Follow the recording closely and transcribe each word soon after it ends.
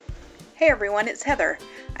Hey everyone, it's Heather.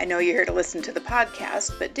 I know you're here to listen to the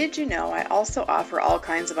podcast, but did you know I also offer all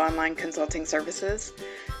kinds of online consulting services?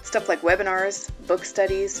 Stuff like webinars, book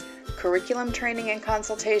studies, curriculum training and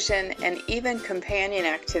consultation, and even companion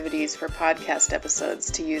activities for podcast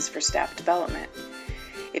episodes to use for staff development.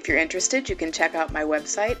 If you're interested, you can check out my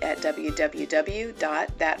website at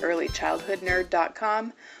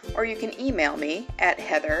www.thatearlychildhoodnerd.com, or you can email me at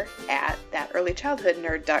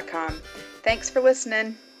heather@thatearlychildhoodnerd.com. Thanks for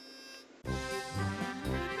listening.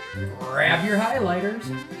 Grab your highlighters.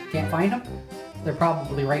 Can't find them? They're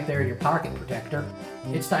probably right there in your pocket protector.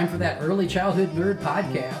 It's time for That Early Childhood Nerd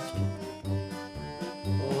podcast.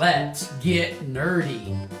 Let's get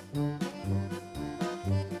nerdy.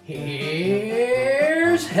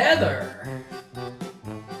 Here's Heather.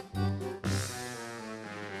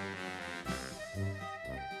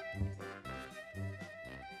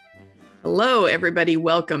 Hello, everybody.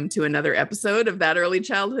 Welcome to another episode of That Early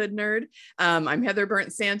Childhood Nerd. I'm Heather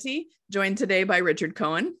Burnt-Santy, joined today by Richard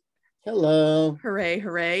Cohen. Hello. Hooray,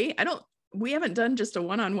 hooray. We haven't done just a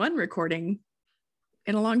one-on-one recording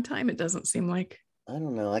in a long time, it doesn't seem like. I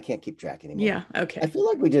don't know. I can't keep track anymore. Yeah, okay. I feel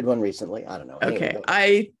like we did one recently. I don't know. Okay.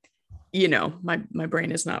 My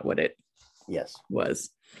brain is not what it was.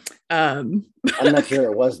 I'm not sure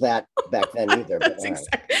it was that back then either. But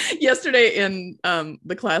Yesterday in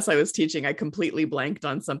the class I was teaching, I completely blanked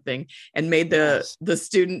on something and made the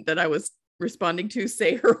student that I was responding to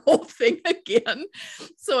say her whole thing again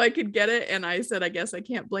so I could get it. And I said, I guess I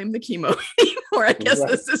can't blame the chemo anymore. I guess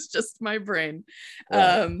This is just my brain.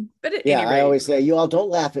 Right. But at any rate, I always say, you all don't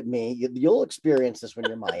laugh at me. You'll experience this when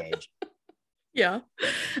you're my age. Yeah.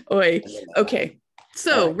 Okay.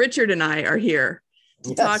 So right. Richard and I are here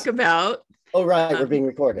to talk about. Oh, right. We're being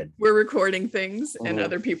recorded. We're recording things and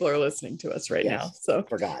other people are listening to us right now. So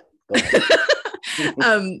forgot. Go ahead.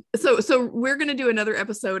 So we're going to do another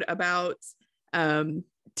episode about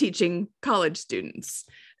teaching college students.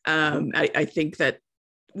 I think that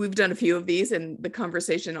we've done a few of these and the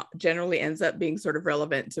conversation generally ends up being sort of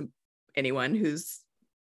relevant to anyone who's,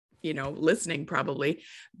 listening probably,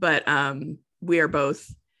 but we are both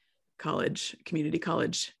community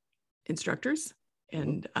college instructors.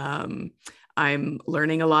 And I'm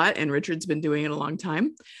learning a lot and Richard's been doing it a long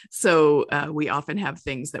time. So we often have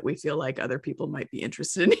things that we feel like other people might be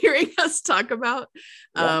interested in hearing us talk about,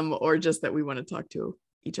 or just that we want to talk to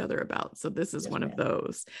each other about. So this is one of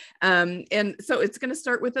those. And so it's going to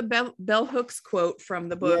start with a Bell Hooks quote from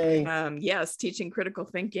the book. Teaching Critical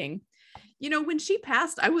Thinking. When she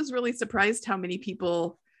passed, I was really surprised how many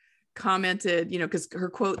people commented, because her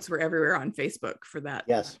quotes were everywhere on Facebook for that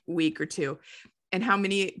week or two. And how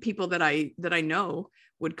many people that I know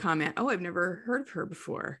would comment, "Oh, I've never heard of her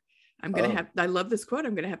before. I love this quote.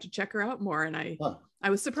 I'm going to have to check her out more." And I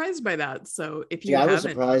was surprised by that. So if you haven't, I was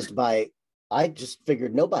surprised I just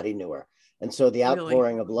figured nobody knew her. And so the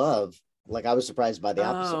outpouring of love, like I was surprised by the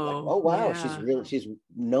opposite. She's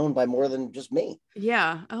known by more than just me.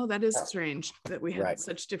 Yeah. Oh, that is strange that we had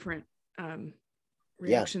such different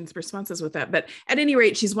reactions, responses with that. But at any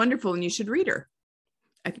rate, she's wonderful and you should read her.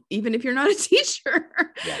 Even if you're not a teacher.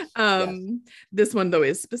 This one, though,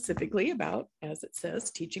 is specifically about, as it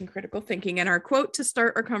says, teaching critical thinking. And our quote to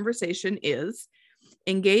start our conversation is,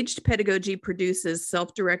 "Engaged pedagogy produces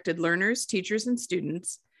self-directed learners, teachers, and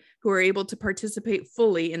students who are able to participate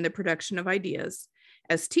fully in the production of ideas.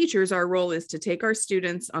 As teachers, our role is to take our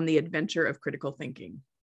students on the adventure of critical thinking."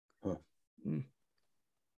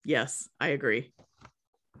 Yes, I agree.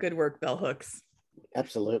 Good work, Bell Hooks.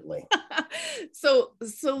 Absolutely. So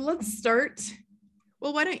let's start.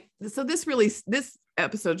 Well, this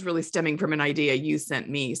episode's really stemming from an idea you sent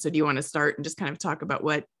me. So do you want to start and just kind of talk about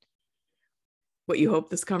what you hope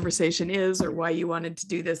this conversation is, or why you wanted to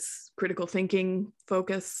do this critical thinking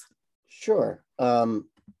focus? Sure. What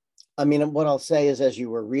I'll say is, as you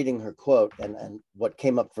were reading her quote, and what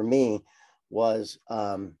came up for me was,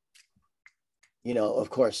 of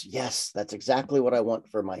course, yes, that's exactly what I want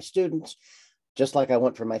for my students. Just like I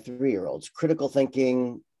want for my 3-year-olds, critical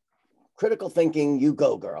thinking, you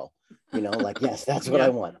go, girl. Yes, that's what I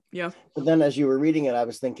want. Yeah. But then as you were reading it, I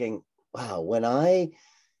was thinking, wow, when I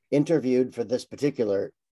interviewed for this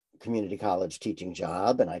particular community college teaching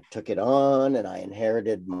job and I took it on and I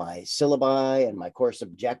inherited my syllabi and my course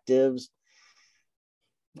objectives,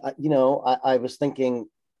 I was thinking,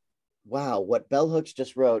 wow, what Bell Hooks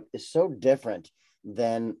just wrote is so different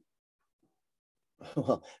than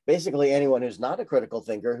basically anyone who's not a critical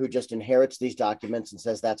thinker who just inherits these documents and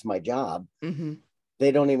says, that's my job. Mm-hmm.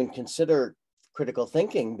 They don't even consider critical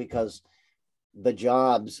thinking because the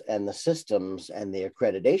jobs and the systems and the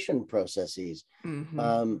accreditation processes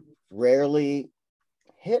rarely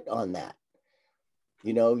hit on that.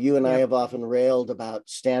 You know, you and I have often railed about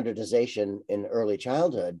standardization in early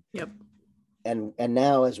childhood. Yep. And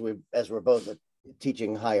now as we're both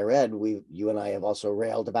teaching higher ed, you and I have also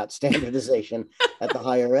railed about standardization at the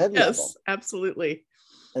higher ed level. Yes, absolutely.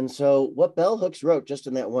 And so what Bell Hooks wrote just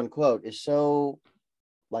in that one quote is so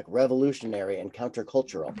like revolutionary and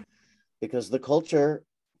countercultural, because the culture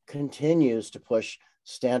continues to push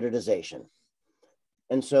standardization.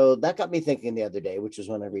 And so that got me thinking the other day, which is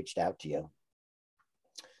when I reached out to you.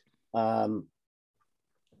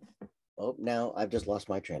 Now I've just lost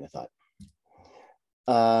my train of thought.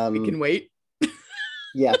 We can wait.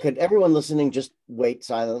 Yeah, could everyone listening just wait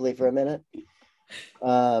silently for a minute?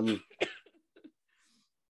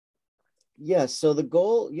 Yeah, so the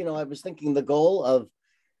goal, you know, I was thinking the goal of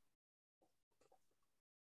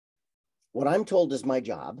what I'm told is my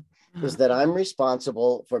job is that I'm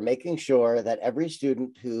responsible for making sure that every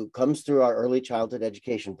student who comes through our early childhood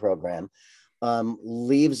education program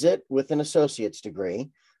leaves it with an associate's degree,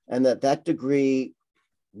 and that degree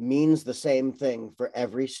means the same thing for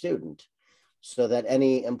every student, so that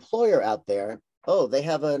any employer out there, oh, they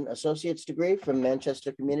have an associate's degree from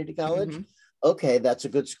Manchester Community College. Okay, that's a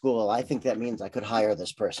good school. I think that means I could hire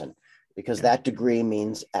this person because that degree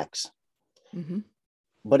means X.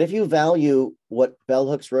 But if you value what Bell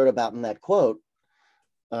Hooks wrote about in that quote,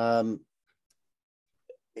 it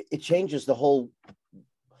changes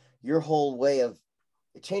your whole way of,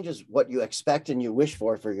 it changes what you expect and you wish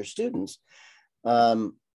for your students.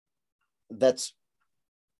 That's,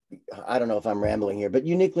 I don't know if I'm rambling here, but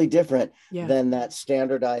uniquely different than that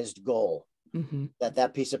standardized goal.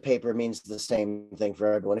 That piece of paper means the same thing for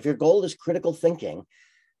everyone. If your goal is critical thinking,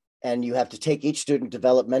 and you have to take each student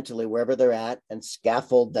developmentally wherever they're at and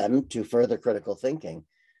scaffold them to further critical thinking,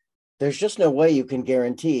 there's just no way you can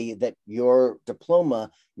guarantee that your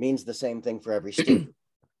diploma means the same thing for every student.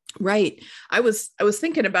 Right. I was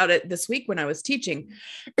thinking about it this week when I was teaching,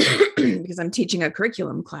 because I'm teaching a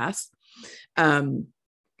curriculum class. You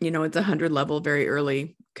know, it's 100 level, very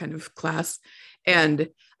early kind of class. And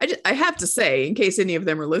I have to say, in case any of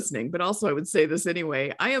them are listening, but also I would say this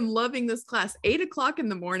anyway, I am loving this class, 8 o'clock in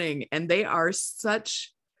the morning, and they are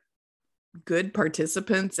such good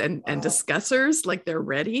participants and discussers, like they're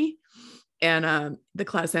ready. And the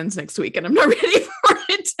class ends next week and I'm not ready for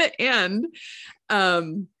it to end.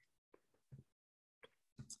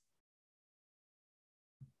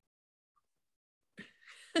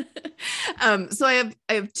 So I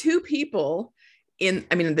have two people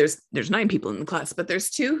there's 9 people in the class, but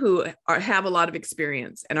there's 2 who have a lot of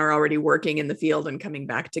experience and are already working in the field and coming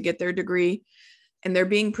back to get their degree. And they're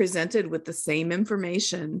being presented with the same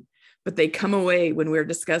information, but they come away when we're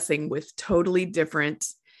discussing with totally different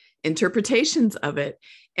interpretations of it.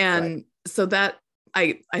 And so that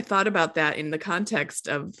I thought about that in the context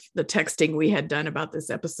of the texting we had done about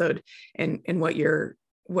this episode, and what your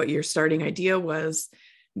starting idea was,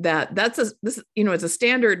 it's a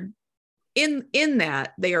standard in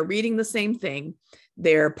that they are reading the same thing,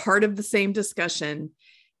 they're part of the same discussion,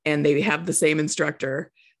 and they have the same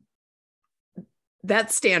instructor.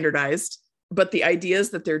 That's standardized, but the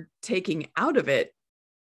ideas that they're taking out of it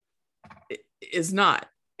is not.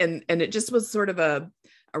 And it just was sort of a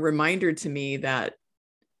reminder to me that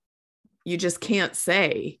you just can't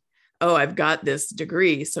say, oh, I've got this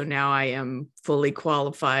degree, so now I am fully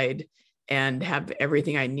qualified and have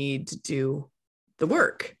everything I need to do the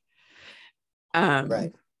work.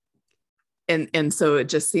 And so it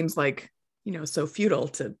just seems like, so futile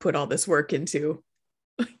to put all this work into,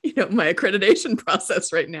 my accreditation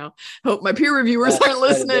process right now. Hope my peer reviewers aren't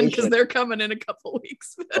listening, because they're coming in a couple of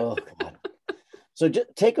weeks. Oh, God. So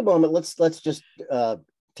just take a moment. Let's just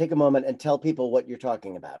take a moment and tell people what you're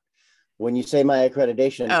talking about. When you say my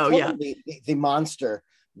accreditation, the monster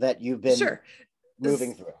that you've been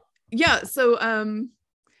moving through. Yeah. So I'm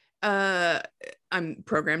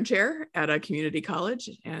program chair at a community college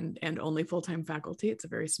and only full-time faculty. It's a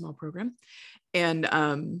very small program. And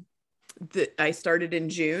I started in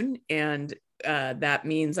June, and that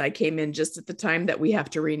means I came in just at the time that we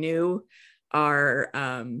have to renew our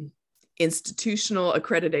institutional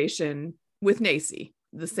accreditation with NAEYC,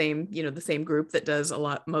 the same group that does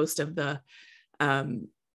most of the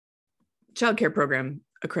childcare program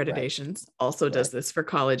accreditations, also does this for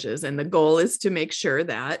colleges. And the goal is to make sure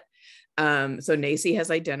that so NAEYC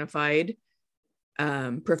has identified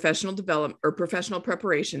professional development or professional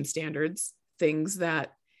preparation standards, things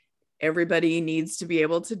that everybody needs to be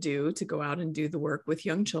able to do to go out and do the work with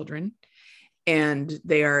young children. And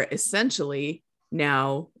they are essentially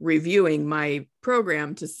now reviewing my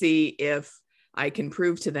program to see if I can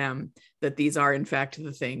prove to them that these are in fact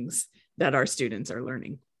the things that our students are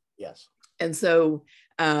learning. Yes. And so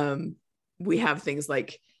we have things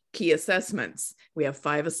like key assessments. We have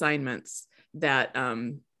 5 assignments that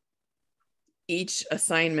each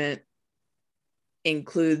assignment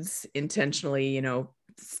includes intentionally,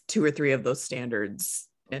 2 or 3 of those standards.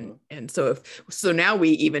 And so now we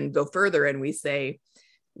even go further and we say,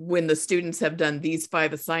 when the students have done these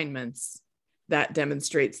 5 assignments, that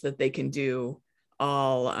demonstrates that they can do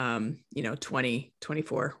all 20,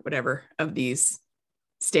 24, whatever of these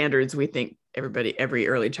standards we think every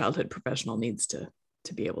early childhood professional needs to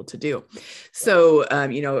be able to do. So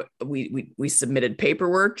we submitted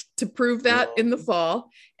paperwork to prove that in the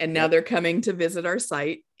fall, and now they're coming to visit our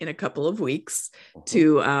site in a couple of weeks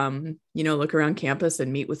to look around campus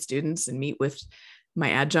and meet with students and meet with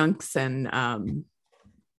my adjuncts and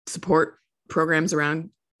support programs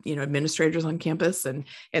around administrators on campus, and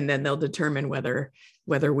then they'll determine whether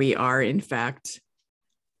we are in fact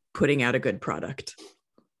putting out a good product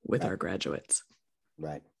with our graduates.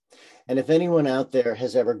 Right. And if anyone out there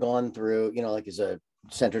has ever gone through, like as a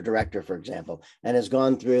center director, for example, and has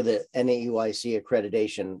gone through the NAEYC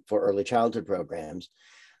accreditation for early childhood programs,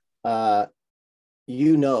 what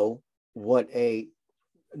a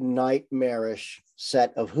nightmarish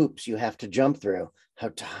set of hoops you have to jump through,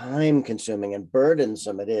 how time consuming and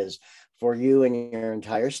burdensome it is for you and your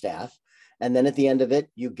entire staff. And then at the end of it,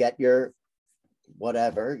 you get your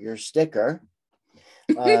sticker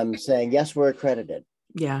saying, yes, we're accredited.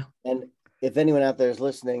 Yeah. And if anyone out there is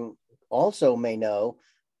listening also may know,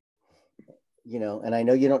 and I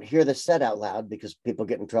know you don't hear this said out loud because people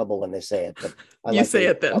get in trouble when they say it, but you say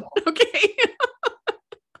it then. Okay.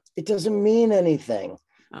 It doesn't mean anything.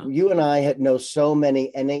 Oh. You and I know so many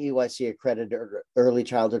NAEYC accredited early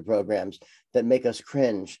childhood programs that make us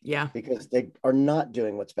cringe. Yeah. Because they are not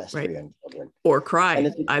doing what's best for young children. Or cry.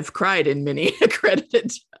 I've cried in many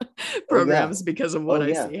accredited programs because of what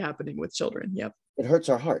I see happening with children. Yep. It hurts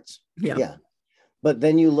our hearts. Yeah. But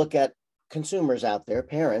then you look at consumers out there,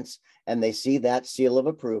 parents, and they see that seal of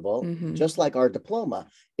approval, just like our diploma.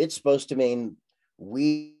 It's supposed to mean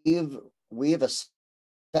we've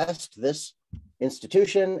assessed this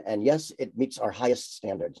institution, and yes, it meets our highest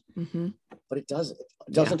standards. But it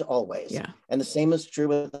doesn't always. Yeah. And the same is true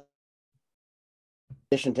with, in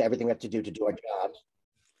addition to everything we have to do our jobs.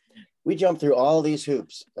 We jump through all these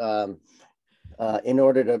hoops in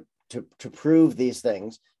order to prove these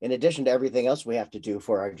things, in addition to everything else we have to do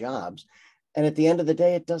for our jobs. And at the end of the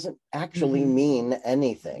day, it doesn't actually mean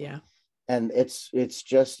anything. Yeah. And it's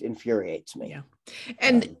just infuriates me. Yeah.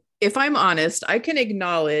 And if I'm honest, I can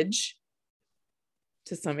acknowledge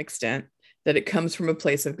to some extent that it comes from a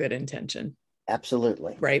place of good intention.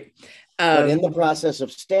 Absolutely. Right. But in the process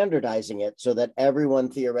of standardizing it so that everyone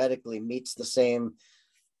theoretically meets the same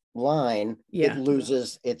line, it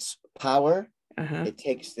loses its power. It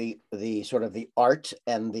takes the sort of the art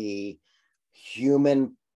and the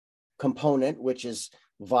human component, which is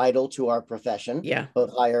vital to our profession,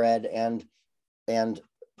 both higher ed and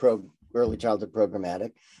early childhood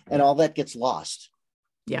programmatic, and all that gets lost.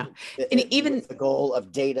 Yeah. And even the goal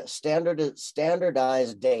of data,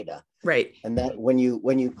 standardized data. Right. And that when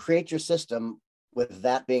you create your system with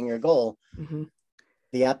that being your goal,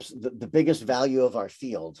 the biggest value of our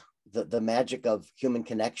field, the magic of human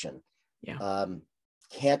connection,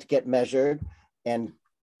 can't get measured and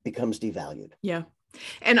becomes devalued. Yeah.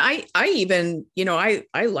 And I even,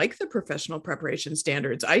 I like the professional preparation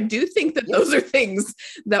standards. I do think that those are things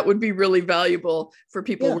that would be really valuable for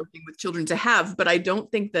people working with children to have, but I don't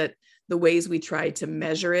think that the ways we try to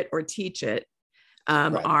measure it or teach it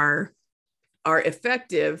are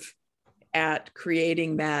effective at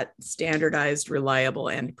creating that standardized, reliable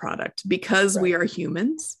end product, because we are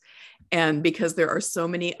humans and because there are so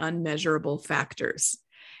many unmeasurable factors.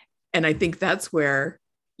 And I think that's where,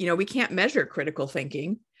 we can't measure critical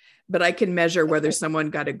thinking, but I can measure whether someone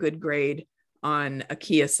got a good grade on a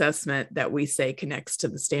key assessment that we say connects to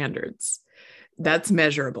the standards. That's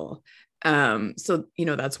measurable. So,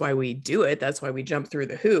 that's why we do it. That's why we jump through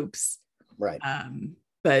the hoops. Right.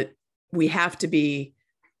 But we have to be,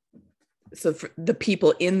 so for the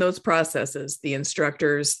people in those processes, the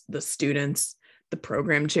instructors, the students, the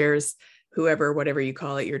program chairs, whoever, whatever you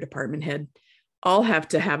call it, your department head, all have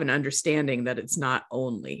to have an understanding that it's not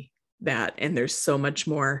only that, and there's so much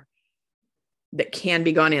more that can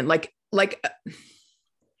be gone in. Like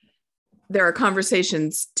there are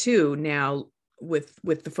conversations too now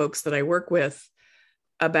with the folks that I work with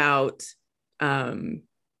about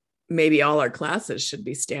maybe all our classes should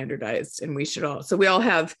be standardized, and we all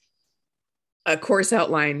have a course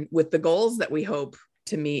outline with the goals that we hope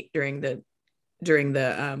to meet during the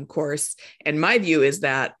course. And my view is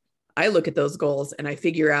that I look at those goals and I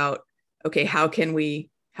figure out, okay, how can we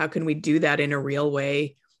do that in a real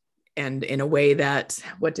way, and in a way that,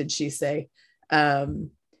 what did she say?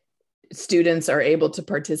 Students are able to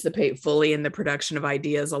participate fully in the production of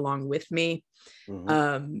ideas along with me,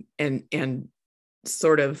 and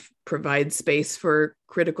sort of provide space for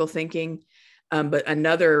critical thinking. But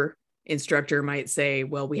another instructor might say,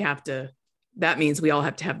 well, that means we all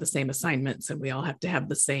have to have the same assignments, and we all have to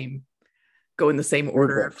have go in the same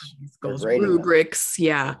order of goals, rubrics.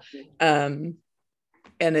 Yeah. And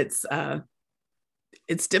it's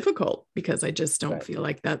difficult because I just don't feel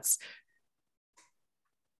like that's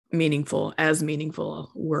meaningful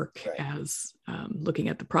work as looking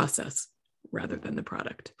at the process rather than the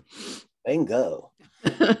product. Bingo.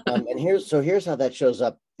 And here's how that shows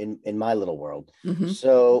up in my little world.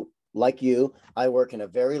 So like you, I work in a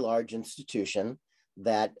very large institution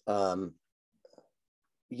that, so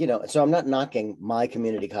I'm not knocking my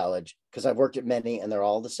community college, because I've worked at many and they're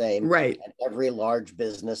all the same. Right. And every large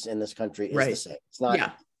business in this country is the same. It's not.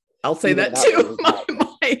 Yeah, I'll say that too.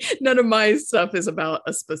 None of my stuff is about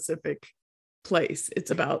a specific place.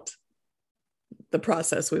 It's about the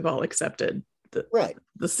process we've all accepted.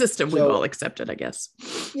 The system we've all accepted, I guess.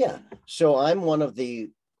 Yeah. So I'm one of the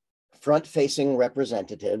front-facing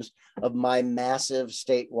representatives of my massive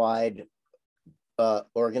statewide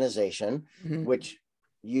organization, which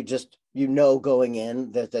going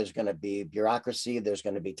in that there's going to be bureaucracy, there's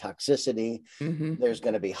going to be toxicity, there's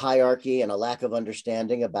going to be hierarchy and a lack of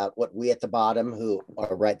understanding about what we at the bottom, who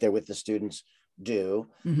are right there with the students, do.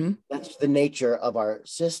 That's the nature of our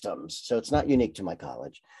systems. So it's not unique to my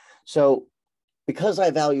college. So because I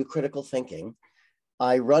value critical thinking,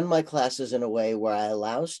 I run my classes in a way where I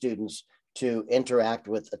allow students to interact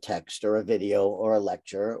with a text or a video or a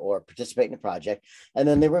lecture or participate in a project, and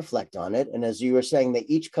then they reflect on it. And as you were saying, they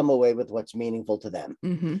each come away with what's meaningful to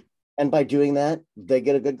them. And by doing that, they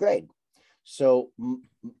get a good grade. So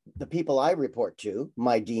the people I report to,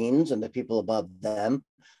 my deans and the people above them,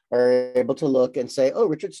 are able to look and say, oh,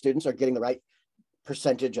 Richard's students are getting the right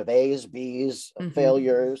percentage of A's, B's,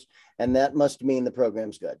 failures, and that must mean the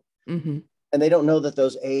program's good. And they don't know that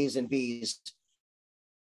those A's and B's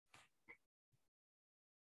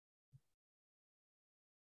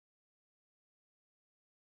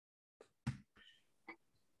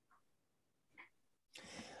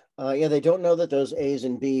they don't know that those A's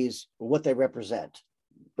and B's, what they represent,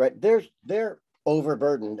 right? They're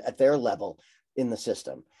overburdened at their level in the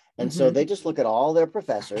system. And so they just look at all their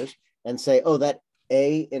professors and say, oh, that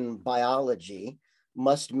A in biology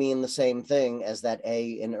must mean the same thing as that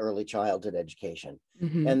A in early childhood education.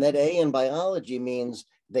 And that A in biology means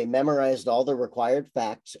they memorized all the required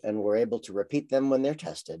facts and were able to repeat them when they're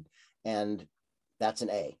tested. And that's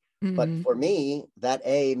an A. But for me, that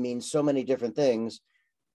A means so many different things.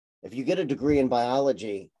 If you get a degree in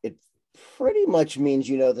biology, it pretty much means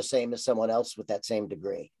you know the same as someone else with that same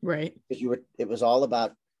degree. Right. Because it was all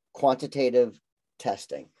about quantitative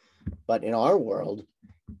testing. But in our world,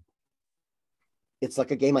 it's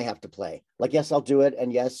like a game I have to play. Like, yes, I'll do it.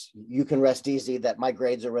 And yes, you can rest easy that my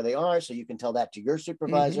grades are where they are. So you can tell that to your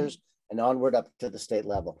supervisors and onward up to the state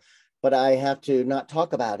level. But I have to not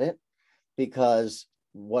talk about it, because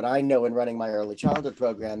what I know in running my early childhood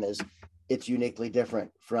program is it's uniquely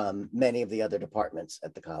different from many of the other departments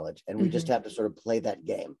at the college. And we just have to sort of play that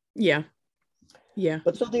game. Yeah. Yeah.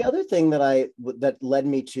 But so the other thing that led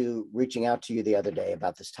me to reaching out to you the other day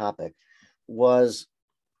about this topic was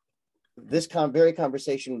this very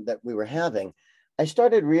conversation that we were having. I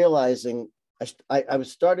started realizing, I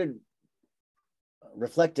started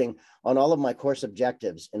reflecting on all of my course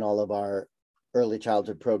objectives in all of our early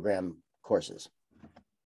childhood program courses.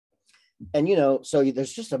 And, so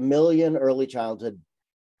there's just a million early childhood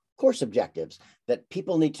course objectives that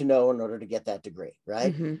people need to know in order to get that degree,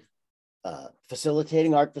 right?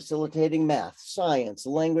 Facilitating art, facilitating math, science,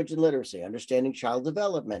 language and literacy, understanding child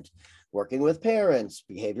development, working with parents,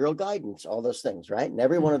 behavioral guidance, all those things, right? And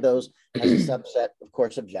every one of those has a subset of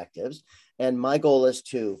course objectives. And my goal is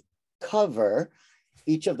to cover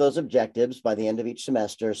each of those objectives by the end of each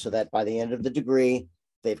semester, so that by the end of the degree,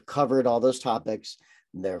 they've covered all those topics.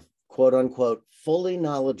 They're quote unquote fully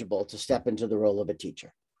knowledgeable to step into the role of a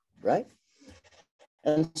teacher, right?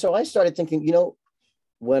 And so I started thinking,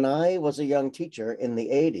 when I was a young teacher in the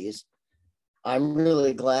 80s, I'm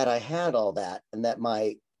really glad I had all that, and that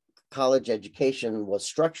my college education was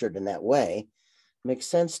structured in that way. Makes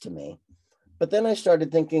sense to me. But then I started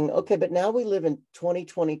thinking, okay, but now we live in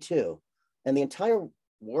 2022, and the entire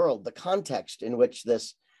world, the context in which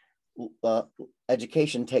this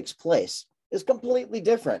education takes place is completely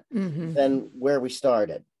different than where we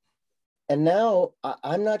started. And now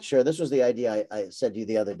I'm not sure, this was the idea I said to you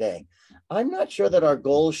the other day. I'm not sure that our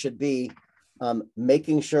goal should be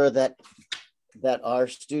making sure that our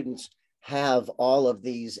students have all of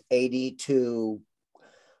these 82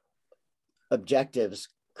 objectives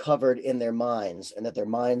covered in their minds and that their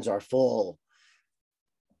minds are full.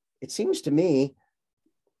 It seems to me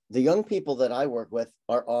the young people that I work with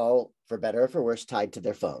are all, for better or for worse, tied to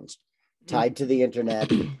their phones, tied to the internet,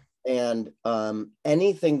 and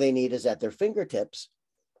anything they need is at their fingertips.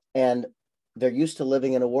 And they're used to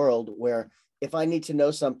living in a world where if I need to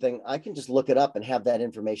know something, I can just look it up and have that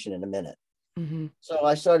information in a minute. Mm-hmm. So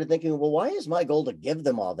I started thinking, well, why is my goal to give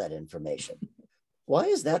them all that information? Why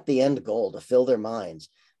is that the end goal, to fill their minds?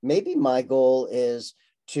 Maybe my goal is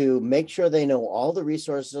to make sure they know all the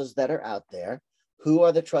resources that are out there, who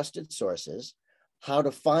are the trusted sources, how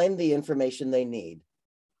to find the information they need.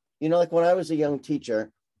 You know, like when I was a young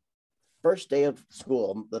teacher, first day of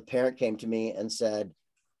school, the parent came to me and said,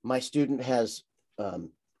 my student has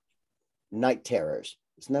night terrors.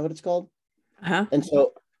 Isn't that what it's called? Uh-huh. And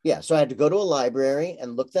so, so I had to go to a library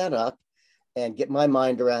and look that up and get my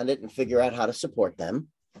mind around it and figure out how to support them.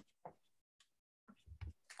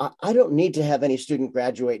 I don't need to have any student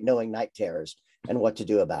graduate knowing night terrors and what to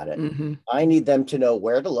do about it. Mm-hmm. I need them to know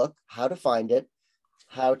where to look, how to find it,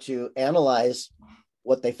 how to analyze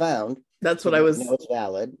what they found. That's so what I was. know it's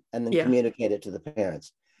valid, and then communicate it to the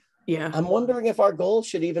parents. Yeah. I'm wondering if our goal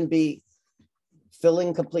should even be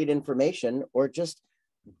filling complete information or just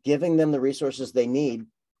giving them the resources they need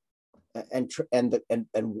and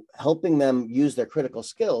helping them use their critical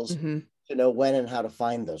skills Mm-hmm. to know when and how to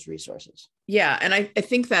find those resources. Yeah. And I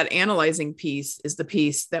think that analyzing piece is the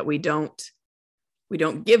piece that we don't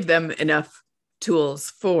give them enough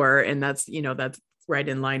tools for. And that's right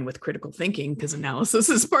in line with critical thinking, because analysis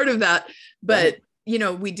is part of that. But,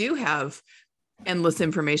 we do have endless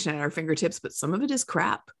information at our fingertips, but some of it is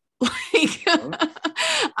crap.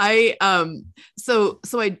 I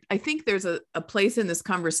think there's a place in this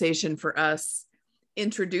conversation for us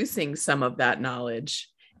introducing some of that knowledge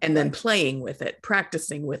and then playing with it,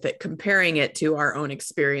 practicing with it, comparing it to our own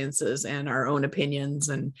experiences and our own opinions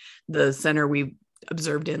and the center we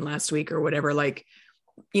observed in last week or whatever. Like,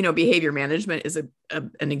 behavior management is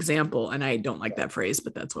an example, and I don't like that phrase,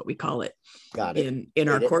 but that's what we call it. Got it. In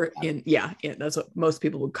our court. That's what most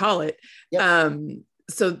people would call it. Yep.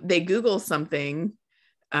 So they Google something,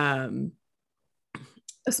 a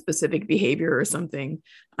specific behavior or something.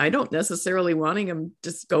 I don't necessarily wanting them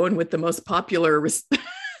just going with the most popular result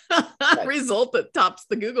that tops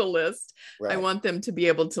the Google list. Right. I want them to be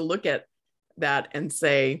able to look at that and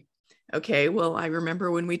say, okay, well, I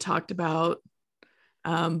remember when we talked about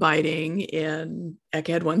biting in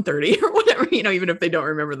ECHED 130 or whatever, even if they don't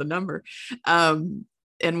remember the number. And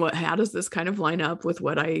how does this kind of line up with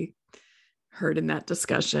what I heard in that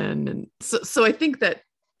discussion? And so I think that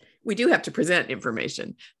we do have to present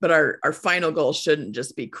information, but our final goal shouldn't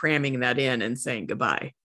just be cramming that in and saying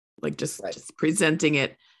goodbye, like just presenting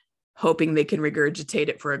it, hoping they can regurgitate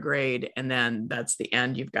it for a grade. And then that's the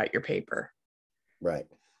end. You've got your paper. Right.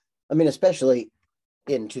 I mean, especially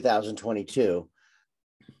in 2022,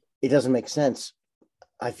 it doesn't make sense.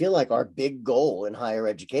 I feel like our big goal in higher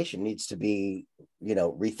education needs to be,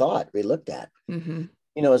 rethought, relooked at. Mm-hmm.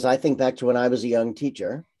 As I think back to when I was a young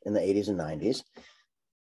teacher in the 80s and 90s,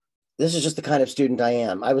 this is just the kind of student I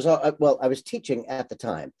am. I was teaching at the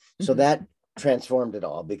time. Mm-hmm. So that transformed it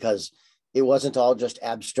all, because it wasn't all just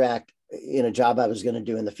abstract in a job I was going to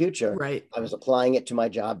do in the future. Right. I was applying it to my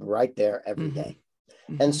job right there every mm-hmm. day.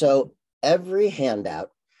 Mm-hmm. And so every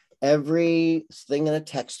handout, every thing in a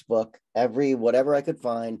textbook, every whatever I could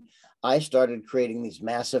find, I started creating these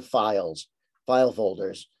massive file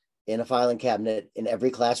folders in a filing cabinet in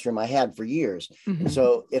every classroom I had for years. Mm-hmm. And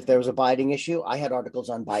so if there was a biting issue, I had articles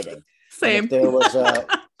on biting. Same. If there was a,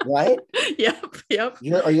 right? Yep.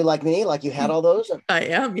 Are you like me? Like you had all those? I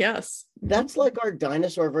am, yes. That's like our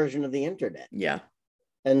dinosaur version of the internet. Yeah.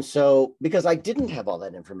 And so, because I didn't have all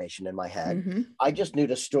that information in my head, mm-hmm. I just knew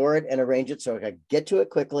to store it and arrange it so I could get to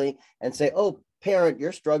it quickly and say, oh, parent,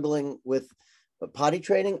 you're struggling with potty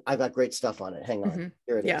training. I've got great stuff on it. Hang on. Mm-hmm.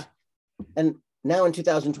 Here it is. And now in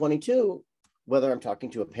 2022, whether I'm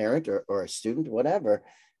talking to a parent or a student, whatever,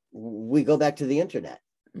 we go back to the internet.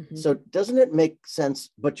 Mm-hmm. So doesn't it make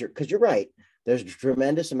sense? Because you're right. There's a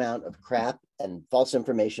tremendous amount of crap and false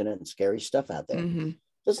information and scary stuff out there. Mm-hmm.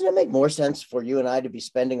 Doesn't it make more sense for you and I to be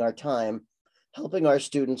spending our time helping our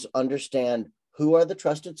students understand who are the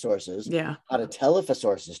trusted sources, how to tell if a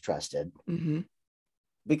source is trusted? Mm-hmm.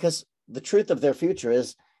 Because the truth of their future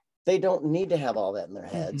is they don't need to have all that in their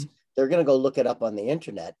heads. Mm-hmm. They're going to go look it up on the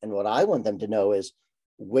internet. And what I want them to know is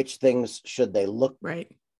which things should they look right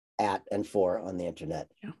at and for on the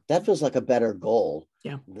internet. Yeah. That feels like a better goal.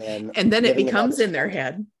 Yeah. Than and then it giving them all becomes this in their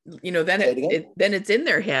content. head, then it's in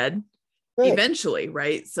their head Right. eventually,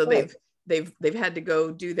 right? So Right. they've had to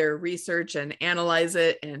go do their research and analyze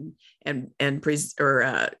it and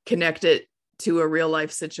connect it to a real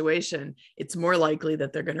life situation. It's more likely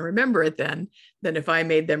that they're going to remember it then than if I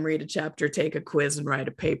made them read a chapter, take a quiz, and write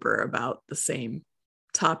a paper about the same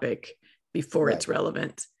topic before Right. it's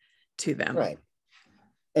relevant to them. Right.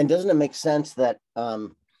 And doesn't it make sense that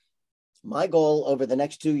my goal over the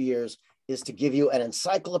next 2 years is to give you an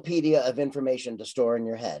encyclopedia of information to store in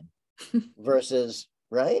your head versus,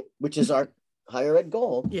 right? Which is our higher ed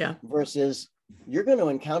goal. Yeah. Versus you're going to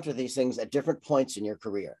encounter these things at different points in your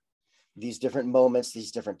career, these different moments,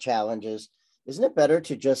 these different challenges. Isn't it better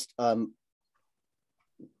to just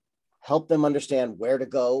help them understand where to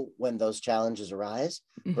go when those challenges arise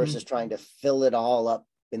Mhm. versus trying to fill it all up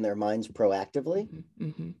in their minds proactively?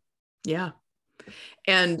 Mm-hmm. Yeah.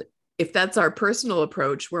 And if that's our personal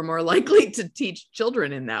approach, we're more likely to teach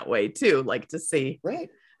children in that way too, like to see Right.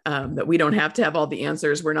 that we don't have to have all the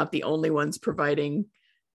answers. We're not the only ones providing,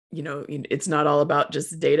 it's not all about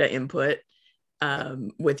just data input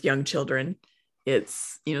with young children.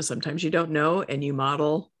 It's, sometimes you don't know, and you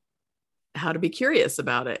model how to be curious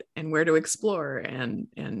about it and where to explore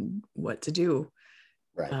and what to do.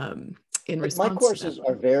 Right. In But response my courses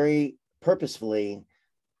are very purposefully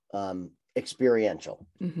experiential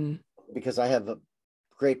Mm-hmm. because I have a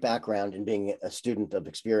great background in being a student of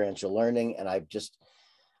experiential learning, and I've just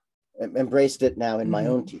embraced it now in my Mhm.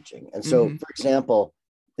 own teaching. And so, Mhm. for example,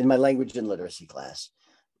 in my language and literacy class,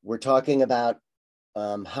 we're talking about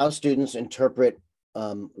how students interpret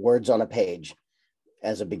words on a page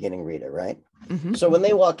as a beginning reader, right? Mm-hmm. So when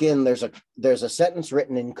they walk in, there's a sentence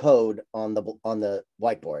written in code on the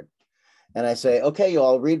whiteboard, and I say, "Okay, you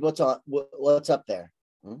all read what's up there."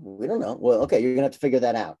 We don't know. Well, okay, you're gonna have to figure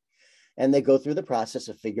that out. And they go through the process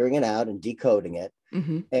of figuring it out and decoding it.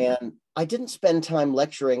 Mm-hmm. And I didn't spend time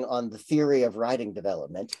lecturing on the theory of writing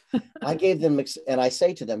development. I gave them, and I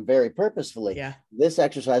say to them very purposefully, Yeah. this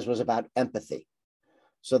exercise was about empathy.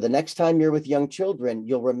 So the next time you're with young children,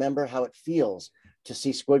 you'll remember how it feels to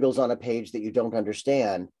see squiggles on a page that you don't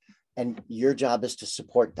understand. And your job is to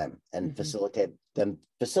support them and Mhm.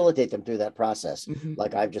 facilitate them through that process, Mhm.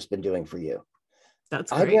 like I've just been doing for you.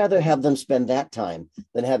 That's I'd great. rather have them spend that time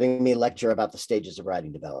than having me lecture about the stages of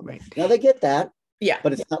writing development. Right. Now they get that, Yeah.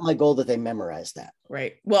 but it's not my goal that they memorize that.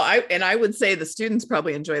 Right. Well, I would say the students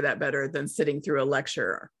probably enjoy that better than sitting through a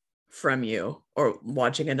lecture from you or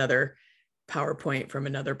watching another PowerPoint from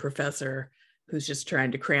another professor who's just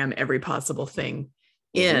trying to cram every possible thing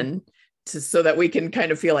in so that we can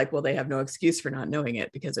kind of feel like, well, they have no excuse for not knowing it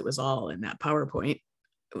because it was all in that PowerPoint.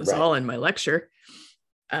 It was Right. all in my lecture.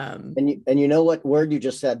 And you know what word you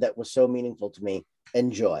just said that was so meaningful to me?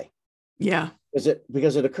 Enjoy. Yeah.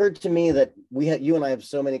 Because it occurred to me that you and I have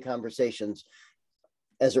so many conversations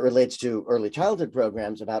as it relates to early childhood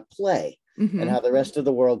programs about play Mhm. and how the rest of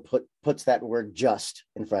the world puts that word just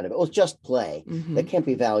in front of it. Well, it's just play. Mhm. That can't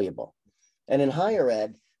be valuable. And in higher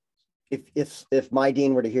ed, if my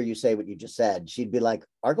dean were to hear you say what you just said, she'd be like,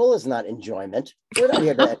 our goal is not enjoyment. We're not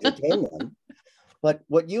here to entertain them. But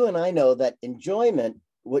what you and I know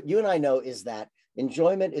is that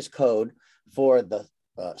enjoyment is code for the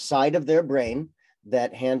side of their brain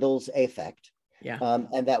that handles affect. Yeah.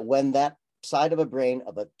 And that when that side of a brain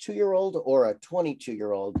of a 2-year-old or a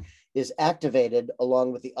 22-year-old is activated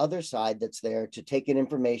along with the other side that's there to take in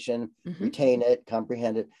information, Mhm. retain it,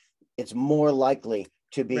 comprehend it, it's more likely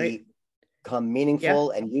to become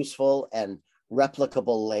meaningful and useful and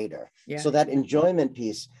replicable later. Yeah. So that enjoyment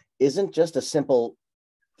piece isn't just a simple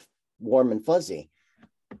warm and fuzzy.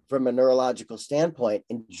 From a neurological standpoint,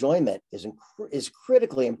 enjoyment is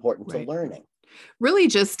critically important to Right. learning. Really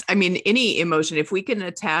just, any emotion, if we can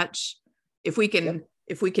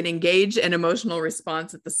engage an emotional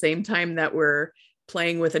response at the same time that we're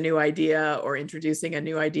playing with a new idea or introducing a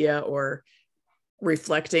new idea or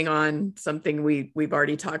reflecting on something we've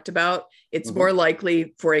already talked about, it's Mhm. more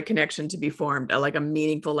likely for a connection to be formed, like a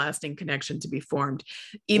meaningful, lasting connection to be formed.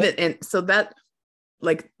 And so that,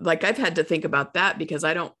 like I've had to think about that because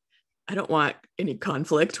I don't want any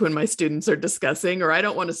conflict when my students are discussing, or I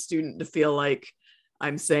don't want a student to feel like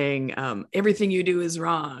I'm saying everything you do is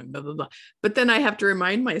wrong, blah, blah, blah. But then I have to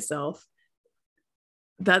remind myself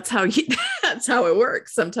that's how it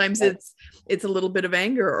works. Sometimes it's a little bit of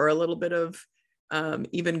anger or a little bit of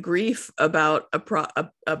even grief about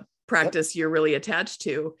a practice you're really attached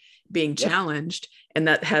to being challenged, and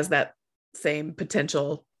that has that same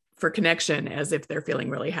potential for connection as if they're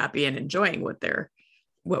feeling really happy and enjoying what they're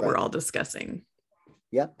what we're all discussing.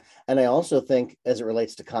 Yep. And I also think as it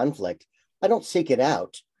relates to conflict, I don't seek it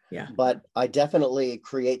out. Yeah. But I definitely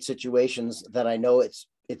create situations that I know it's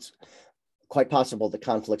quite possible that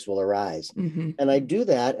conflicts will arise. Mm-hmm. And I do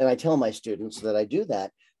that, and I tell my students that I do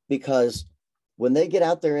that because when they get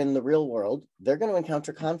out there in the real world, they're going to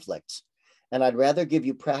encounter conflicts. And I'd rather give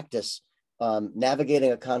you practice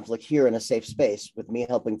navigating a conflict here in a safe space with me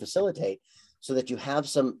helping facilitate, so that you have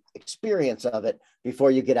some experience of it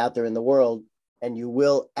before you get out there in the world, and you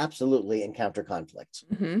will absolutely encounter conflicts.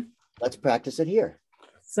 Mm-hmm. Let's practice it here.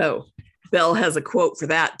 So Belle has a quote for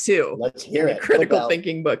that too. Let's hear it. Critical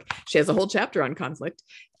thinking book. She has a whole chapter on conflict.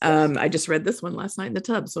 I just read this one last night in the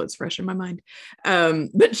tub, so it's fresh in my mind.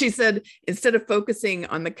 But she said, instead of focusing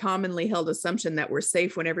on the commonly held assumption that we're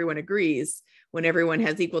safe when everyone agrees, when everyone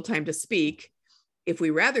has equal time to speak, if we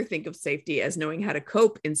rather think of safety as knowing how to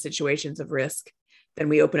cope in situations of risk, then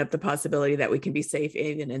we open up the possibility that we can be safe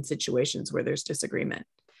even in situations where there's disagreement.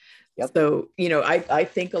 Yep. So, I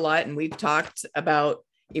think a lot, and we've talked about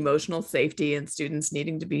emotional safety and students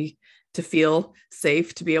needing to feel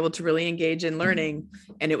safe to be able to really engage in learning.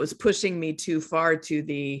 And it was pushing me too far to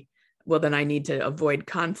then I need to avoid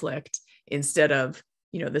conflict, instead of,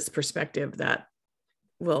 this perspective that,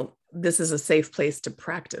 well, this is a safe place to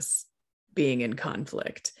practice being in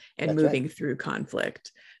conflict and That's moving right. through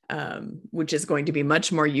conflict, which is going to be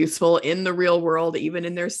much more useful in the real world, even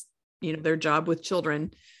in their job with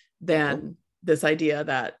children, than this idea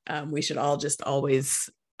that we should all just always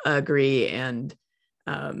agree and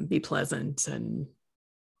be pleasant and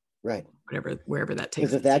Right. wherever that takes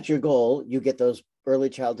Because us. if that's your goal, you get those early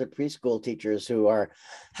childhood preschool teachers who are,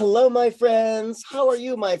 hello, my friends. How are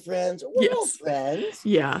you, my friends? We're all friends.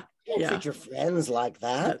 Yeah. You don't treat your friends like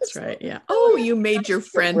that. That's right. Yeah. Oh, you made your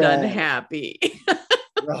friend unhappy.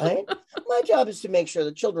 Right. My job is to make sure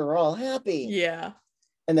the children are all happy. Yeah.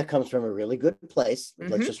 And that comes from a really good place.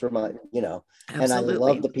 Mm-hmm. Let's just remind, Absolutely. And I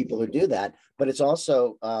love the people who do that, but it's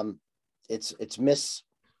also, it's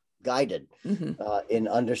misguided in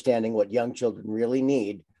understanding what young children really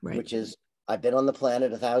need, which is, I've been on the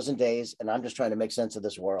planet 1,000 days and I'm just trying to make sense of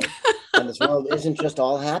this world. And this world isn't just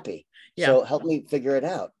all happy. Yeah. So help me figure it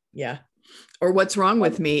out. Yeah. Or what's wrong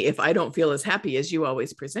with me if I don't feel as happy as you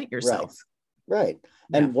always present yourself. Right.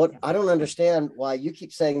 And what I don't understand why you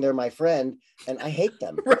keep saying they're my friend and I hate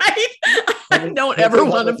them. Right. I don't ever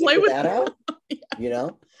want to play with that out,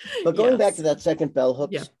 But going back to that second bell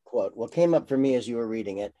hooks quote, what came up for me as you were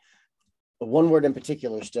reading it, one word in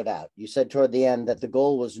particular stood out. You said toward the end that the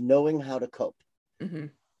goal was knowing how to cope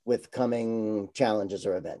with coming challenges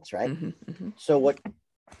or events, right? So what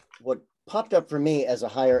popped up for me as a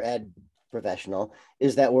higher ed professional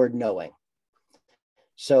is that word knowing.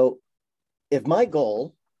 So if my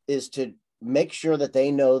goal is to make sure that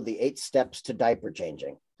they know the 8 steps to diaper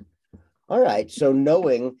changing, all right, so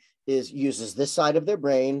knowing uses this side of their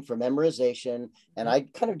brain for memorization, and I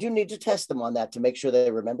kind of do need to test them on that to make sure they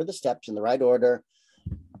remember the steps in the right order.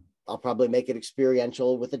 I'll probably make it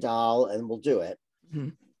experiential with a doll and we'll do it.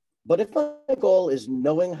 But if my goal is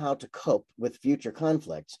knowing how to cope with future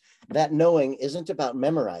conflicts, that knowing isn't about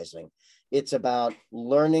memorizing. It's about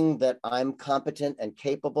learning that I'm competent and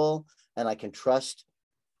capable and I can trust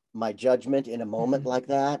my judgment in a moment like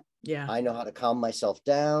that. Yeah. I know how to calm myself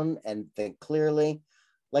down and think clearly.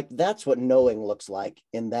 Like that's what knowing looks like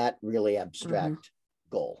in that really abstract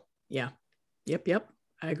goal. Yeah. Yep.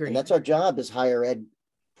 I agree. And that's our job as higher ed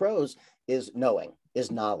pros, is knowing, is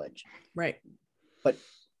knowledge. Right. But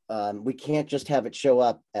we can't just have it show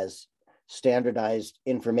up as standardized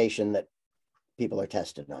information that people are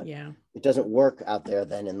tested on. Yeah. It doesn't work out there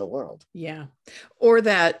then in the world. Yeah. Or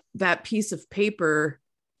that piece of paper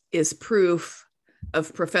is proof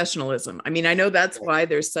of professionalism. I mean, I know that's why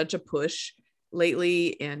there's such a push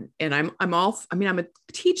lately, and I'm a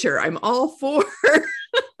teacher. I'm all for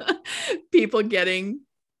people getting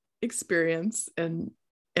experience and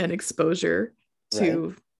exposure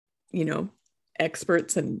to,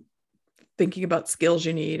 experts and thinking about skills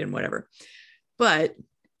you need and whatever. But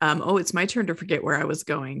it's my turn to forget where I was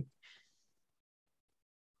going.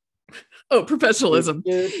 Oh, professionalism.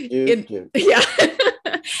 Yeah.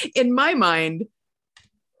 In my mind,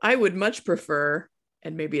 I would much prefer,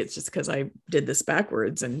 and maybe it's just because I did this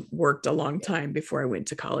backwards and worked a long time before I went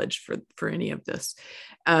to college for any of this.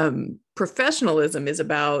 Professionalism is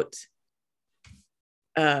about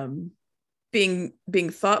being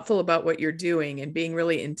thoughtful about what you're doing and being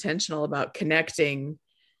really intentional about connecting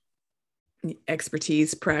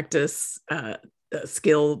expertise, practice,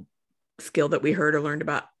 skill that we heard or learned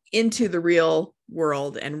about into the real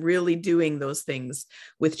world, and really doing those things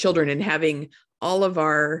with children and having all of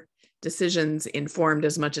our decisions informed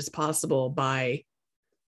as much as possible by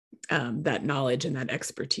that knowledge and that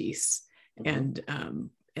expertise. Mhm.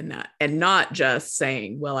 And not just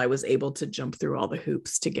saying, well, I was able to jump through all the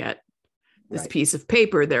hoops to get this Right. piece of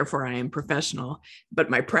paper, therefore I am professional. But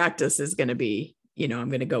my practice is going to be, I'm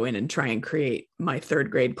going to go in and try and create my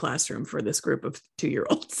third grade classroom for this group of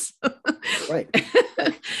 2-year-olds. Right.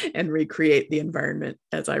 And recreate the environment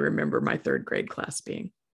as I remember my third grade class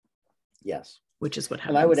being. Yes. Which is what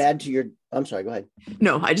happens. And I would add to I'm sorry, go ahead.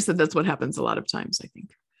 No, I just said that's what happens a lot of times, I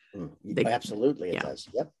think. Absolutely, it yeah. does.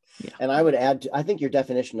 Yep. Yeah. And I would add, I think your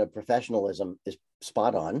definition of professionalism is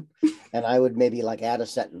spot on. And I would maybe add a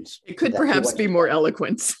sentence. It could perhaps be more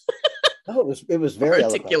eloquent. Oh, it was very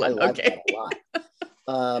articulate. Eloquent. I like that a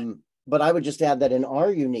lot. But I would just add that in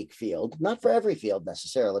our unique field, not for every field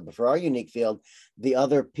necessarily, but for our unique field, the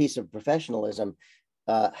other piece of professionalism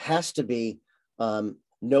has to be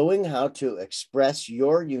knowing how to express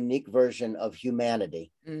your unique version of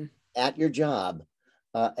humanity at your job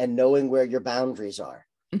and knowing where your boundaries are.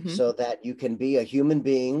 Mm-hmm. So that you can be a human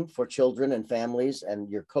being for children and families and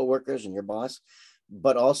your coworkers and your boss,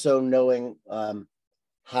 but also knowing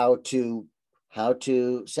how to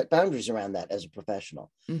set boundaries around that as a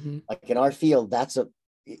professional. Mm-hmm. Like in our field,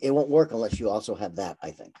 it won't work unless you also have that,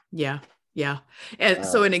 I think. Yeah. Yeah. And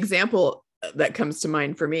so an example that comes to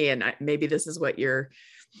mind for me, and maybe this is what you're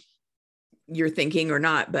thinking or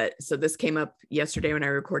not, but so this came up yesterday when I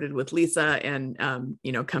recorded with Lisa and,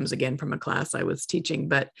 comes again from a class I was teaching,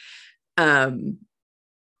 but so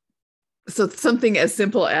something as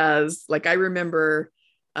simple as I remember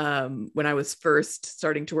when I was first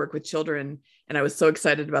starting to work with children and I was so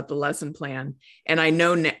excited about the lesson plan. And I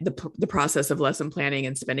know the process of lesson planning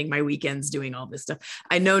and spending my weekends doing all this stuff.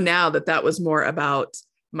 I know now that was more about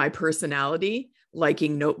my personality,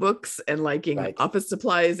 liking notebooks and liking office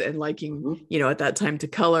supplies and liking, at that time to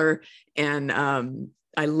color. And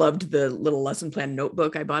I loved the little lesson plan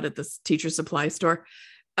notebook I bought at the teacher supply store.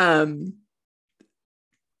 But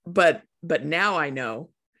now I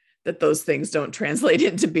know that those things don't translate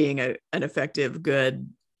into being an effective, good,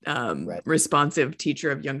 responsive teacher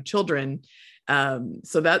of young children.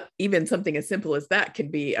 So that even something as simple as that can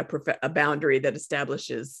be a boundary that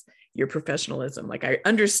establishes your professionalism. I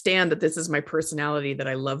understand that this is my personality, that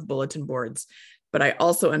I love bulletin boards, but I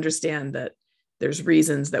also understand that there's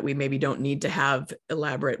reasons that we maybe don't need to have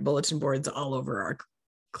elaborate bulletin boards all over our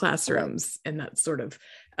classrooms. Right. And that's sort of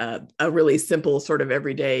a really simple sort of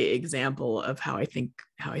everyday example of how I think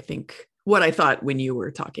what I thought when you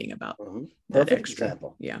were talking about that Perfect extra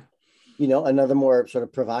example. Yeah. Another more sort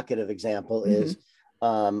of provocative example is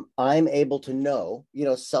I'm able to know,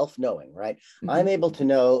 self-knowing, right? Mm-hmm. I'm able to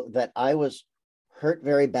know that I was hurt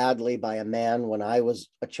very badly by a man when I was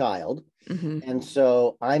a child. Mm-hmm. And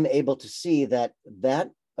so I'm able to see that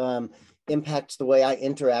impacts the way I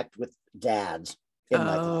interact with dads in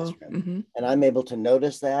my classroom. Mm-hmm. And I'm able to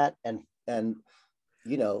notice that and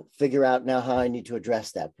figure out now how I need to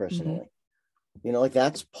address that personally. Mm-hmm.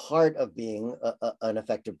 That's part of being an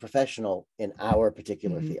effective professional in our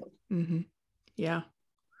particular field. Mm-hmm. Yeah.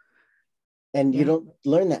 And you don't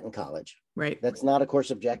learn that in college. Right. That's not a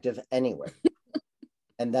course objective anywhere.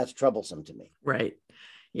 And that's troublesome to me. Right.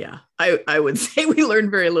 Yeah. I would say we learn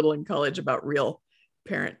very little in college about real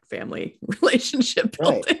parent-family relationship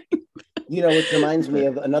building. Right. Which reminds me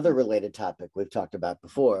of another related topic we've talked about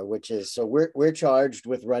before, which is, so we're charged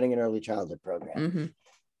with running an early childhood program. Mm-hmm.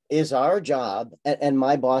 Is our job, and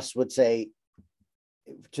my boss would say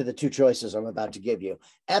to the two choices I'm about to give you,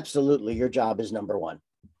 absolutely, your job is number one.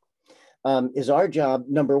 Is our job,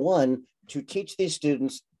 number one, to teach these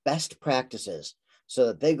students best practices so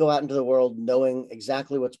that they go out into the world knowing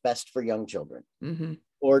exactly what's best for young children? Mm-hmm.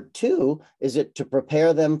 Or two, is it to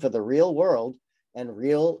prepare them for the real world and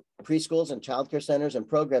real preschools and childcare centers and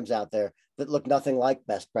programs out there that look nothing like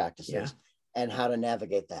best practices and how to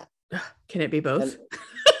navigate that? Can it be both?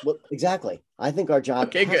 Well, exactly. I think our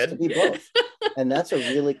job has to be both. And that's a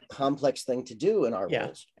really complex thing to do in our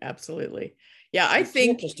roles. Absolutely. Yeah, I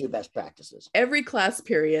think just do best practices. Every class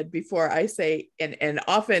period before I say, and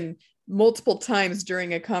often multiple times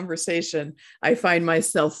during a conversation, I find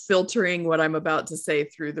myself filtering what I'm about to say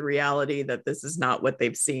through the reality that this is not what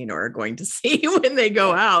they've seen or are going to see when they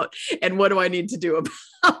go out. And what do I need to do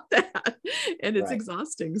about that? And it's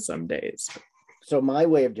exhausting some days. So my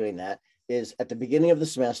way of doing that is at the beginning of the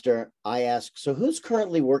semester, I ask, so who's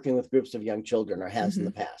currently working with groups of young children or has in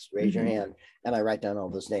the past? Raise your hand. And I write down all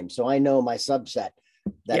those names. So I know my subset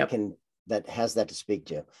that has that to speak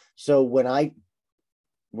to. So when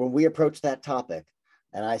we approach that topic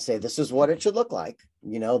and I say, this is what it should look like,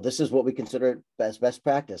 this is what we consider best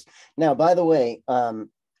practice. Now, by the way,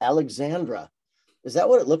 Alexandra. Is that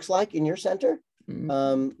what it looks like in your center?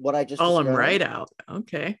 What I just call them described? right out.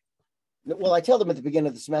 Okay. Well, I tell them at the beginning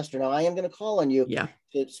of the semester, now I am going to call on you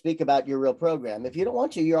to speak about your real program. If you don't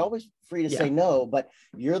want to, you're always free to say no, but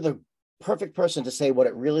you're the perfect person to say what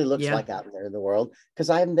it really looks like out there in the world,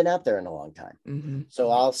 because I haven't been out there in a long time.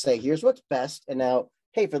 So I'll say, here's what's best. And now,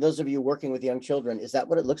 hey, for those of you working with young children, is that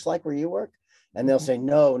what it looks like where you work? And they'll say,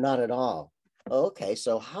 no, not at all. Okay,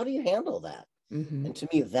 so how do you handle that? And to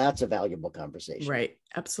me, that's a valuable conversation. Right.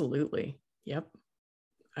 Absolutely. Yep.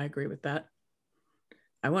 I agree with that.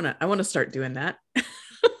 I want to start doing that.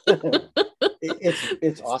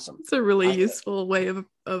 It's awesome. It's a really useful way of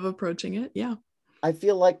approaching it. Yeah. I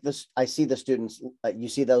feel like this, I see the students, you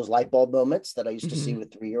see those light bulb moments that I used to see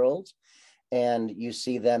with 3-year-olds, and you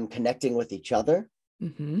see them connecting with each other.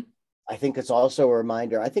 I think it's also a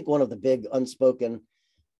reminder. I think one of the big unspoken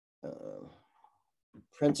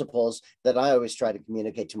principles that I always try to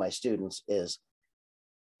communicate to my students is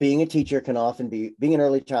being an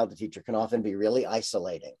early childhood teacher can often be really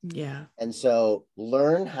isolating. Yeah. And so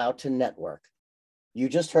learn how to network. You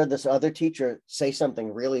just heard this other teacher say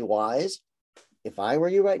something really wise. If I were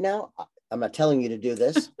you right now, I'm not telling you to do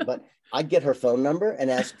this, but I'd get her phone number and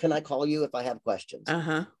ask, can I call you if I have questions?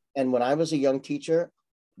 And when I was a young teacher,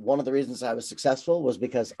 one of the reasons I was successful was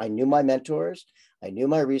because I knew my mentors, I knew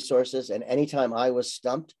my resources, and anytime I was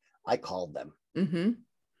stumped, I called them.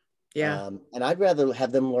 Yeah. And I'd rather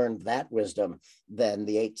have them learn that wisdom than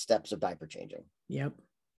the 8 steps of diaper changing. Yep.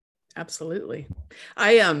 Absolutely.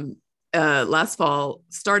 I last fall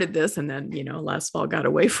started this, and then, last fall got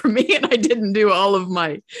away from me and I didn't do all of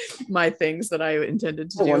my things that I intended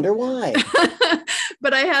to do. I wonder why.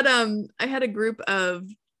 But I had a group of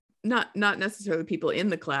not necessarily people in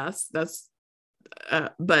the class. That's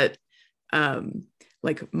but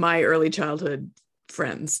like my early childhood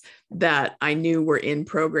friends that I knew were in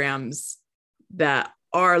programs that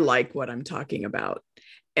are like what I'm talking about.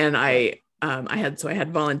 And I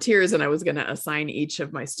had volunteers, and I was going to assign each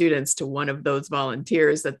of my students to one of those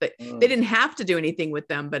volunteers that they didn't have to do anything with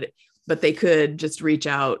them, but they could just reach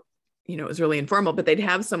out. It was really informal, but they'd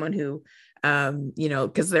have someone who,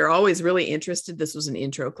 because they're always really interested. This was an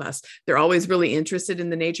intro class. They're always really interested in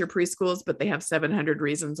the nature preschools, but they have 700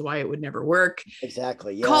 reasons why it would never work.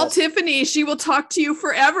 Exactly. Yes. Call Tiffany. She will talk to you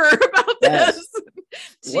forever about this.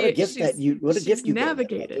 What a gift you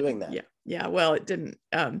navigated doing that. Yeah. Well, it didn't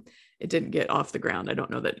get off the ground. I don't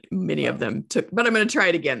know that many of them took, but I'm going to try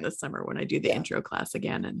it again this summer when I do the intro class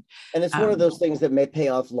again. And it's one of those things that may pay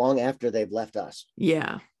off long after they've left us.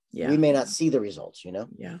 Yeah. We may not see the results,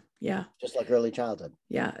 Yeah. Just like early childhood.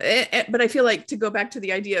 Yeah. But I feel like, to go back to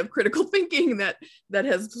the idea of critical thinking that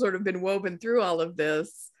has sort of been woven through all of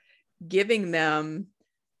this, giving them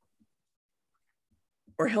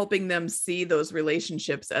or helping them see those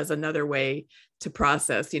relationships as another way to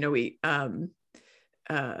process.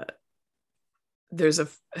 There's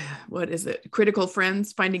what is it? Critical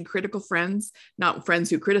friends, finding critical friends, not friends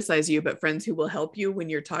who criticize you, but friends who will help you when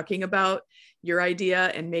you're talking about your idea.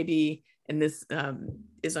 And maybe, and this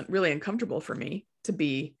isn't really uncomfortable for me to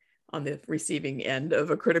be on the receiving end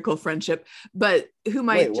of a critical friendship, but who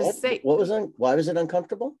might say, why was it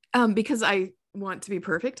uncomfortable? Because I want to be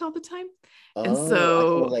perfect all the time. And I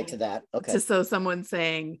so can relate to that. Okay. So someone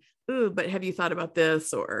saying, "Ooh, but have you thought about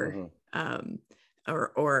this?" Or,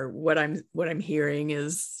 or what I'm hearing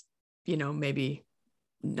is, maybe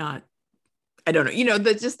not, I don't know,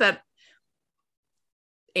 just that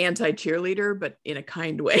anti-cheerleader, but in a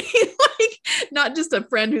kind way, like not just a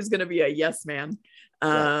friend who's going to be a yes man,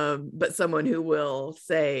 but someone who will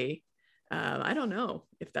say, I don't know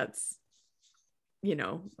if that's,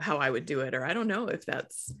 how I would do it, or I don't know if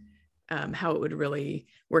that's how it would really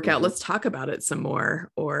work out. Let's talk about it some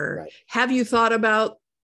more. Or have you thought about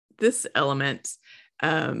this element?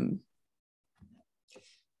 I'll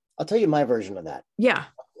tell you my version of that. Yeah.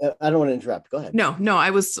 I don't want to interrupt. Go ahead. No, I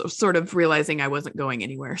was sort of realizing I wasn't going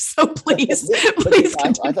anywhere. So please, please.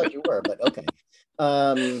 I thought you were, but okay.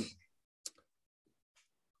 I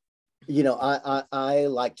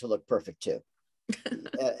like to look perfect too. And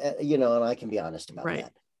I can be honest about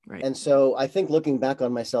that. Right. And so I think, looking back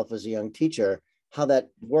on myself as a young teacher, how that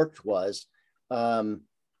worked was,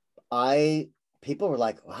 people were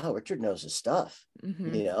like, wow, Richard knows his stuff.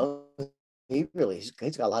 He's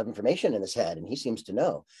got a lot of information in his head, and he seems to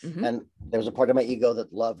know. And there was a part of my ego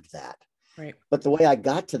that loved that. Right. But the way I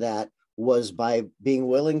got to that was by being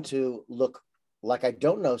willing to look like I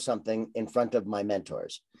don't know something in front of my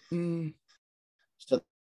mentors, so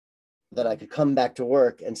that I could come back to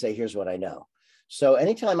work and say, here's what I know. So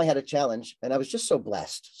anytime I had a challenge, and I was just so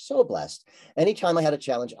blessed. Anytime I had a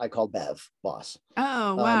challenge, I called Bev, boss,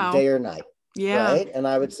 Oh, wow. day or night. Yeah. Right. And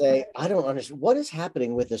I would say, I don't understand what is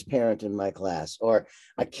happening with this parent in my class, or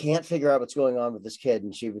I can't figure out what's going on with this kid.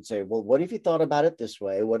 And she would say, well, what if you thought about it this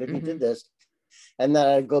way? What if you did this? And then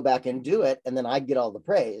I'd go back and do it. And then I'd get all the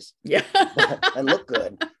praise Yeah. and look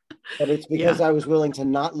good. But it's because I was willing to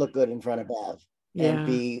not look good in front of Bev and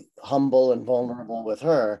be humble and vulnerable with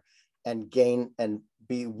her and gain and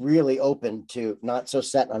be really open to not so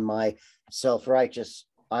set on my self-righteous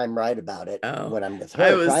I'm right about it when I'm with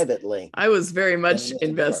her privately. I was very much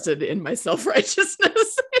invested in my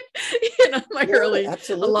self-righteousness in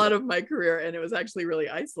a lot of my career. And it was actually really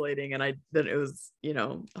isolating. And that it was,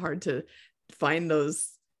 hard to find those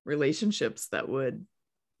relationships that would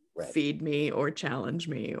feed me or challenge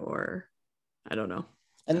me, or I don't know.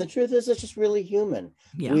 And the truth is, it's just really human.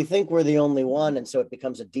 Yeah. We think we're the only one. And so it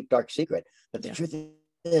becomes a deep, dark secret. But the truth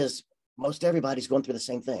is, most everybody's going through the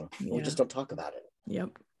same thing. Yeah. We just don't talk about it.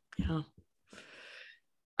 Yep. Yeah.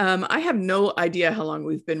 I have no idea how long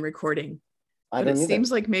we've been recording, but it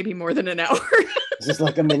seems like maybe more than an hour. Is this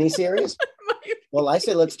like a mini series? Well, I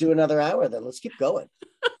say let's do another hour then. Let's keep going.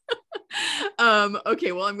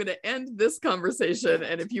 Okay, well, I'm going to end this conversation,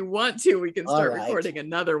 and if you want to, we can start recording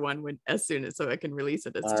another one as soon as so I can release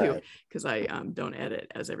it as two, because I don't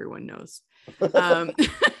edit, as everyone knows.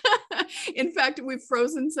 In fact, we've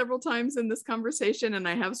frozen several times in this conversation, and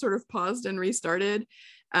I have sort of paused and restarted.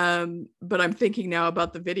 But I'm thinking now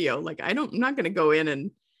about the video. Like, I'm not going to go in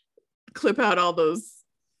and clip out all those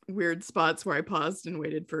weird spots where I paused and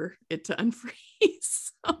waited for it to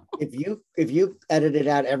unfreeze. So. If you edited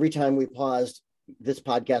out every time we paused, this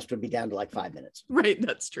podcast would be down to like 5 minutes. Right,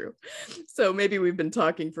 that's true. So maybe we've been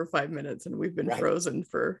talking for 5 minutes and we've been frozen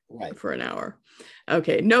for an hour.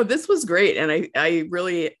 Okay, no, this was great, and I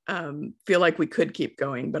really feel like we could keep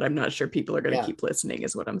going, but I'm not sure people are going to keep listening,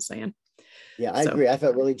 is what I'm saying. Yeah, I agree. I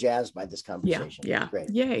felt really jazzed by this conversation. Yeah. Great.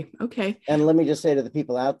 Yay. Okay. And let me just say to the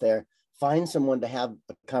people out there, find someone to have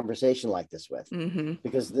a conversation like this with,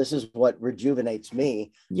 because this is what rejuvenates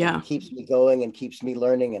me. Yeah. Keeps me going and keeps me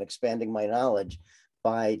learning and expanding my knowledge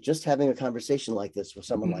by just having a conversation like this with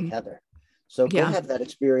someone like Heather. So go have that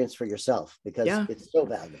experience for yourself, because it's so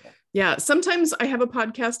valuable. Yeah. Sometimes I have a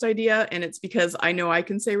podcast idea and it's because I know I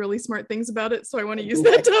can say really smart things about it, so I want to use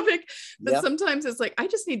that topic. But sometimes it's like, I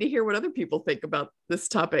just need to hear what other people think about this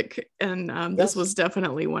topic. And this was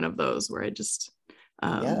definitely one of those where I just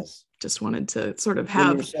wanted to sort of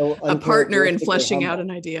have a partner in fleshing out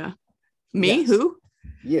an idea. Me? Who?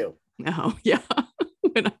 You. Oh, yeah.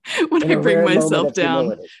 when I bring myself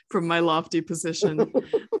down from my lofty position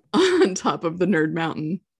on top of the nerd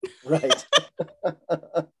mountain. Right.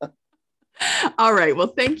 All right. Well,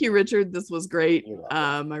 thank you, Richard. This was great.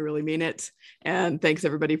 I really mean it. And thanks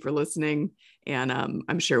everybody for listening. And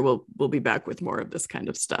I'm sure we'll be back with more of this kind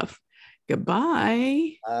of stuff.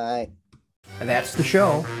 Goodbye. Bye. That's the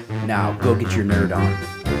show. Now go get your nerd on.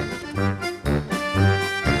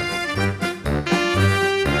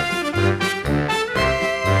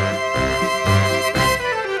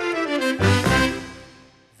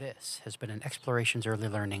 This has been an Explorations Early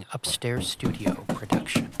Learning Upstairs Studio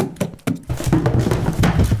production.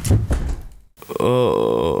 Oh.